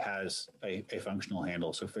mean, he has a functional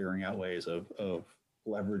handle, so figuring out ways of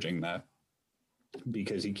leveraging that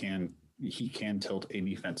because he can tilt a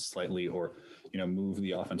defense slightly or move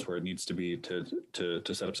the offense where it needs to be to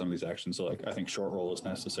set up some of these actions. So like I think short roll is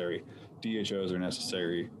necessary, DHOs are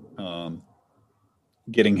necessary.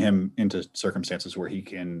 Getting him into circumstances where he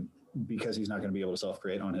can, because he's not going to be able to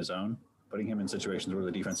self-create on his own, putting him in situations where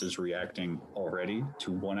the defense is reacting already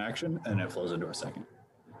to one action and it flows into a second.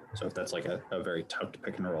 So if that's like a very tucked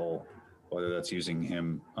pick and roll, whether that's using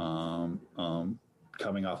him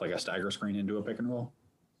coming off like a stagger screen into a pick and roll,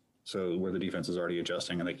 so where the defense is already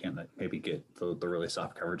adjusting and they can't maybe get the really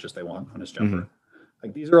soft coverages they want on his jumper. Mm-hmm.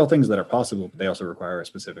 Like these are all things that are possible, but they also require a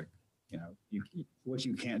specific, what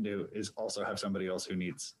you can't do is also have somebody else who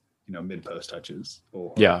needs, mid-post touches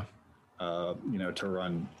or to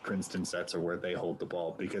run Princeton sets or where they hold the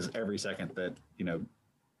ball, because every second that,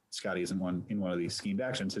 Scotty isn't in one of these schemed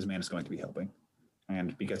actions, his man is going to be helping.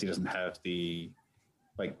 And because he doesn't have the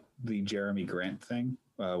Jeremy Grant thing,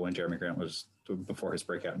 when Jeremy Grant was before his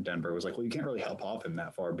breakout in Denver, was like, well, you can't really help off him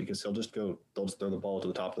that far because they'll just throw the ball to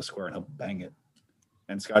the top of the square and he'll bang it.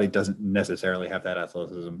 And Scotty doesn't necessarily have that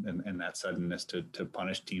athleticism and that suddenness to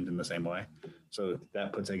punish teams in the same way. So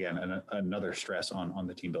that puts, again, another stress on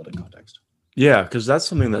the team building context. Yeah, because that's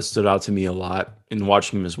something that stood out to me a lot in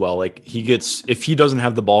watching him as well. Like if he doesn't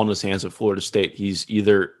have the ball in his hands at Florida State, he's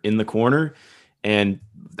either in the corner, and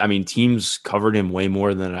I mean, teams covered him way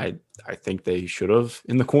more than I think they should have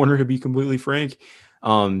in the corner, to be completely frank.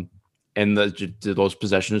 And those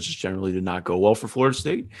possessions just generally did not go well for Florida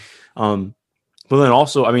State. But then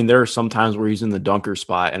also, I mean, there are some times where he's in the dunker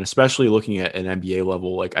spot, and especially looking at an NBA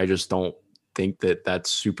level, like I just don't think that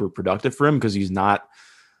that's super productive for him because he's not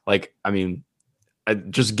like, I mean,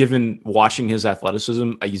 just given watching his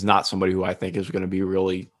athleticism, he's not somebody who I think is going to be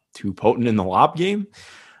really too potent in the lob game.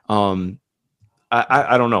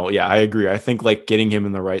 I don't know. Yeah, I agree. I think like getting him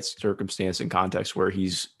in the right circumstance and context where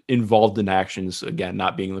he's involved in actions, again,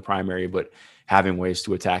 not being the primary, but having ways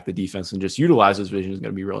to attack the defense and just utilize his vision is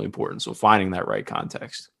going to be really important. So finding that right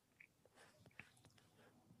context.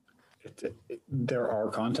 There are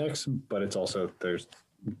contexts, but it's also, there's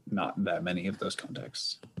not that many of those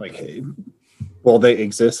contexts. Like, hey, well, they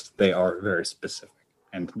exist. They are very specific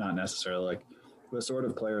and not necessarily like the sort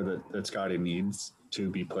of player that Scotty needs to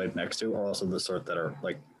be played next to are also the sort that are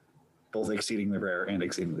like both exceedingly rare and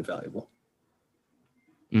exceedingly valuable.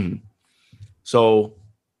 Mm-hmm. So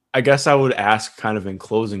I guess I would ask kind of in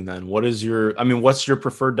closing then, what's your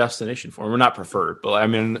preferred destination for him? Or not preferred, but I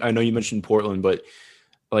mean, I know you mentioned Portland, but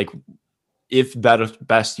like if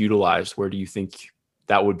best utilized, where do you think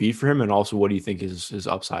that would be for him? And also what do you think his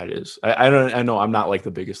upside is? I know I'm not like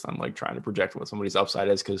the biggest on like trying to project what somebody's upside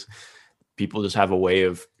is because people just have a way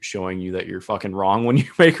of showing you that you're fucking wrong when you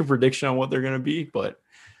make a prediction on what they're going to be. But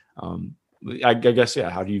I guess, yeah.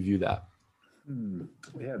 How do you view that?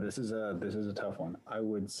 Yeah, this is a tough one. I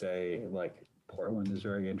would say like Portland is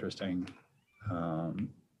very interesting.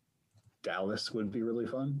 Dallas would be really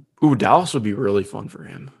fun. Ooh, Dallas would be really fun for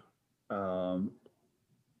him.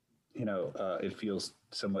 It feels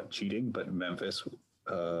somewhat cheating, but Memphis would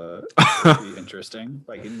be interesting.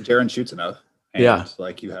 Like Jaren shoots enough. And yeah.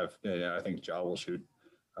 Like you have, I think Ja will shoot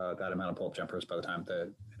that amount of pull-up jumpers by the time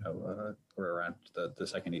that, we're around the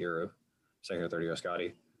second or third year of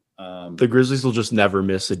Scotty. The Grizzlies will just never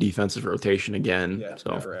miss a defensive rotation again. Yeah,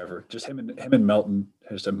 so. Never ever. Just him and Melton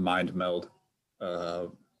has a mind meld. It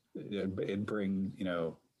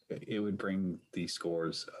would bring the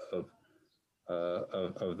scores of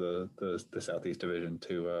the Southeast Division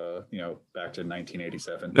to back to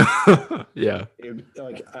 1987. Yeah,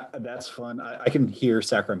 that's fun. I can hear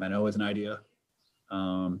Sacramento as an idea.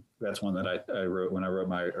 That's one that I wrote when I wrote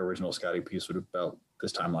my original Scotty piece about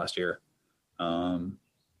this time last year.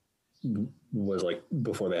 Was like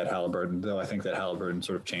before they had Halliburton, though I think that Halliburton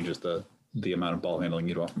sort of changes the amount of ball handling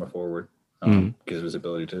you'd want from a forward because of his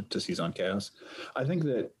ability to seize on chaos. I think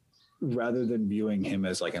that rather than viewing him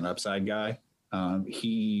as like an upside guy,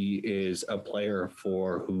 he is a player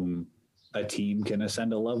for whom a team can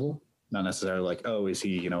ascend a level. Not necessarily like, oh, is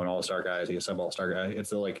he, an all-star guy? Is he a sub-all-star guy?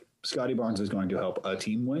 It's like Scotty Barnes is going to help a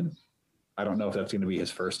team win. I don't know if that's going to be his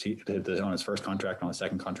first team on his first contract, on his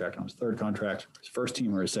second contract, on his third contract, his first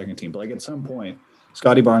team or his second team. But like at some point,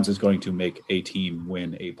 Scotty Barnes is going to make a team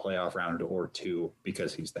win a playoff round or two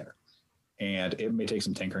because he's there. And it may take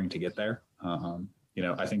some tinkering to get there.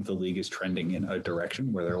 I think the league is trending in a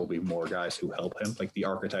direction where there will be more guys who help him. Like the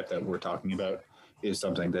archetype that we're talking about is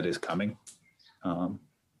something that is coming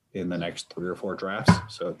in the next 3 or 4 drafts.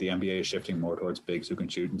 So the NBA is shifting more towards bigs who can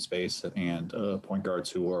shoot in space and point guards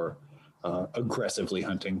who are aggressively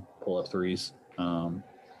hunting pull-up threes.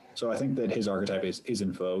 So I think that his archetype is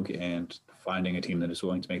in vogue, and finding a team that is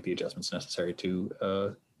willing to make the adjustments necessary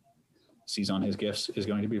to seize on his gifts is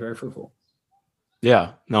going to be very fruitful.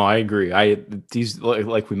 Yeah, no, I agree. He's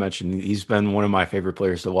like we mentioned, he's been one of my favorite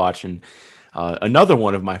players to watch, and another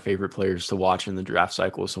one of my favorite players to watch in the draft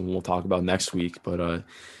cycle. Someone we'll talk about next week. But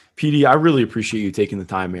PD, I really appreciate you taking the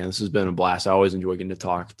time, man. This has been a blast. I always enjoy getting to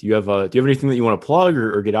talk. Do you have anything that you want to plug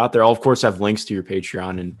or get out there? I'll of course have links to your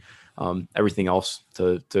Patreon and everything else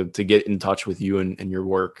to get in touch with you and your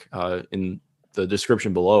work in the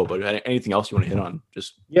description below. But anything else you want to hit on?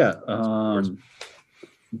 Just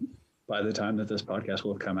by the time that this podcast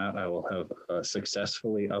will have come out, I will have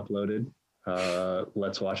successfully uploaded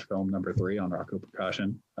Let's Watch Film number 3 on Rocco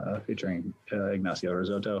Percussion, featuring Ignacio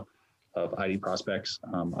Risotto of ID Prospects.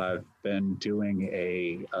 I've been doing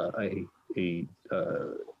a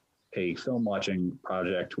film watching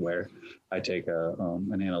project where I take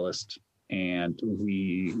an analyst and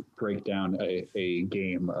we break down a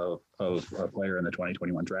game of a player in the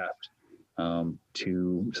 2021 draft.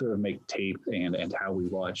 To sort of make tape and how we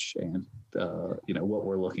watch and what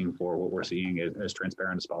we're looking for, what we're seeing as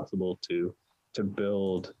transparent as possible to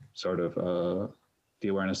build sort of the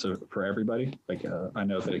awareness for everybody. Like I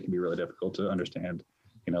know that it can be really difficult to understand,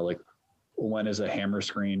 like when is a hammer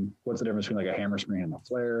screen? What's the difference between like a hammer screen and a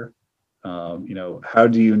flare? How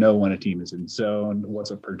do you know when a team is in zone? What's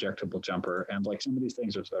a projectable jumper? And like some of these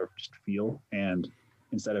things are sort of just feel, and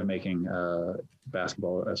instead of making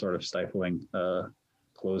basketball a sort of stifling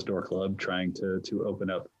closed door club, trying to open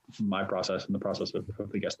up my process and the process of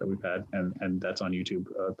the guests that we've had. And that's on YouTube.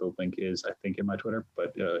 The link is, I think, in my Twitter.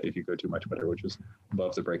 But if you go to my Twitter, which is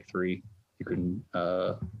above the break 3, you can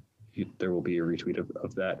there will be a retweet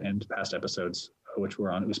of that and past episodes, which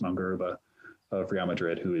were on Usman Garuba of Real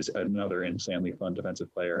Madrid, who is another insanely fun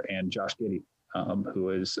defensive player, and Josh Giddey, who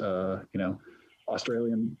is,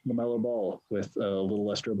 Australian LaMelo Ball with a little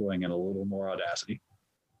less dribbling and a little more audacity.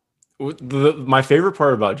 My favorite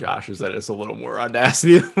part about Josh is that it's a little more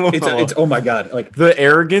audacity. It's oh my god, like the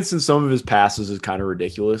arrogance in some of his passes is kind of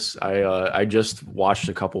ridiculous. I just watched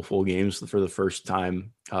a couple full games for the first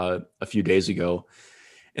time a few days ago,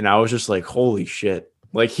 and I was just like, holy shit.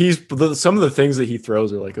 Like some of the things that he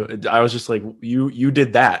throws are like, I was just like, you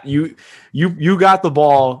did that. You got the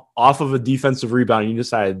ball off of a defensive rebound and you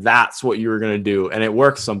decided that's what you were going to do. And it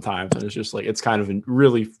works sometimes. And it's just like, it's kind of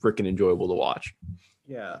really freaking enjoyable to watch.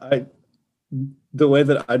 Yeah. The way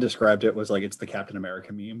that I described it was like, it's the Captain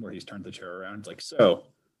America meme where he's turned the chair around. It's like, so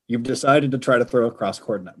you've decided to try to throw a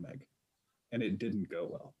cross-court nutmeg and it didn't go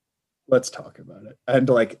well. Let's talk about it. And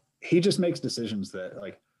like, he just makes decisions that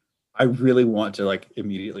like, I really want to like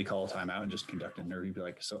immediately call a timeout and just conduct an interview. Be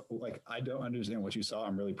like, so like, I don't understand what you saw.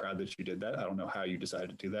 I'm really proud that you did that. I don't know how you decided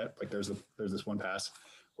to do that. Like there's this one pass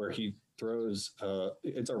where he throws,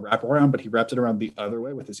 it's a wraparound, but he wraps it around the other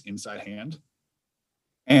way with his inside hand.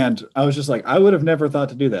 And I was just like, I would have never thought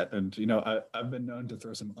to do that. And, I've been known to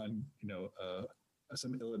throw some,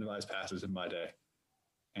 some ill-advised passes in my day.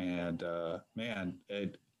 And man,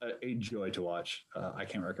 a joy to watch. I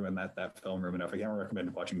can't recommend that film room enough. I can't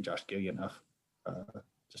recommend watching Josh Giddey enough.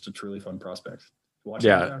 Just a truly fun prospect.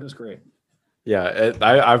 Watching him around is great. Yeah,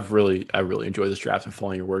 I really enjoyed this draft and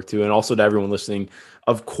following your work too. And also to everyone listening,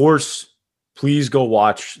 of course, please go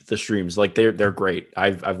watch the streams. Like they're great.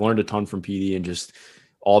 I've learned a ton from PD and just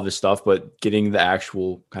all this stuff, but getting the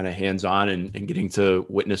actual kind of hands-on and getting to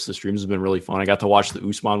witness the streams has been really fun. I got to watch the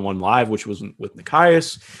Usman one live, which was with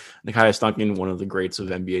Nekias Duncan, one of the greats of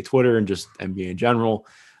NBA Twitter and just NBA in general.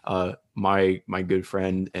 My good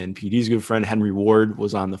friend and PD's good friend, Henry Ward,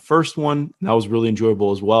 was on the first one. That was really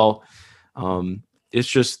enjoyable as well. It's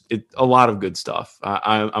just a lot of good stuff.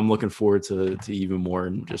 I'm looking forward to even more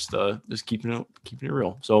and just keeping it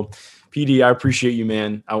real. So PD, I appreciate you,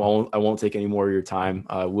 man. I won't take any more of your time.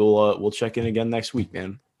 We'll check in again next week,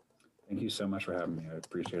 man. Thank you so much for having me. I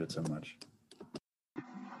appreciate it so much.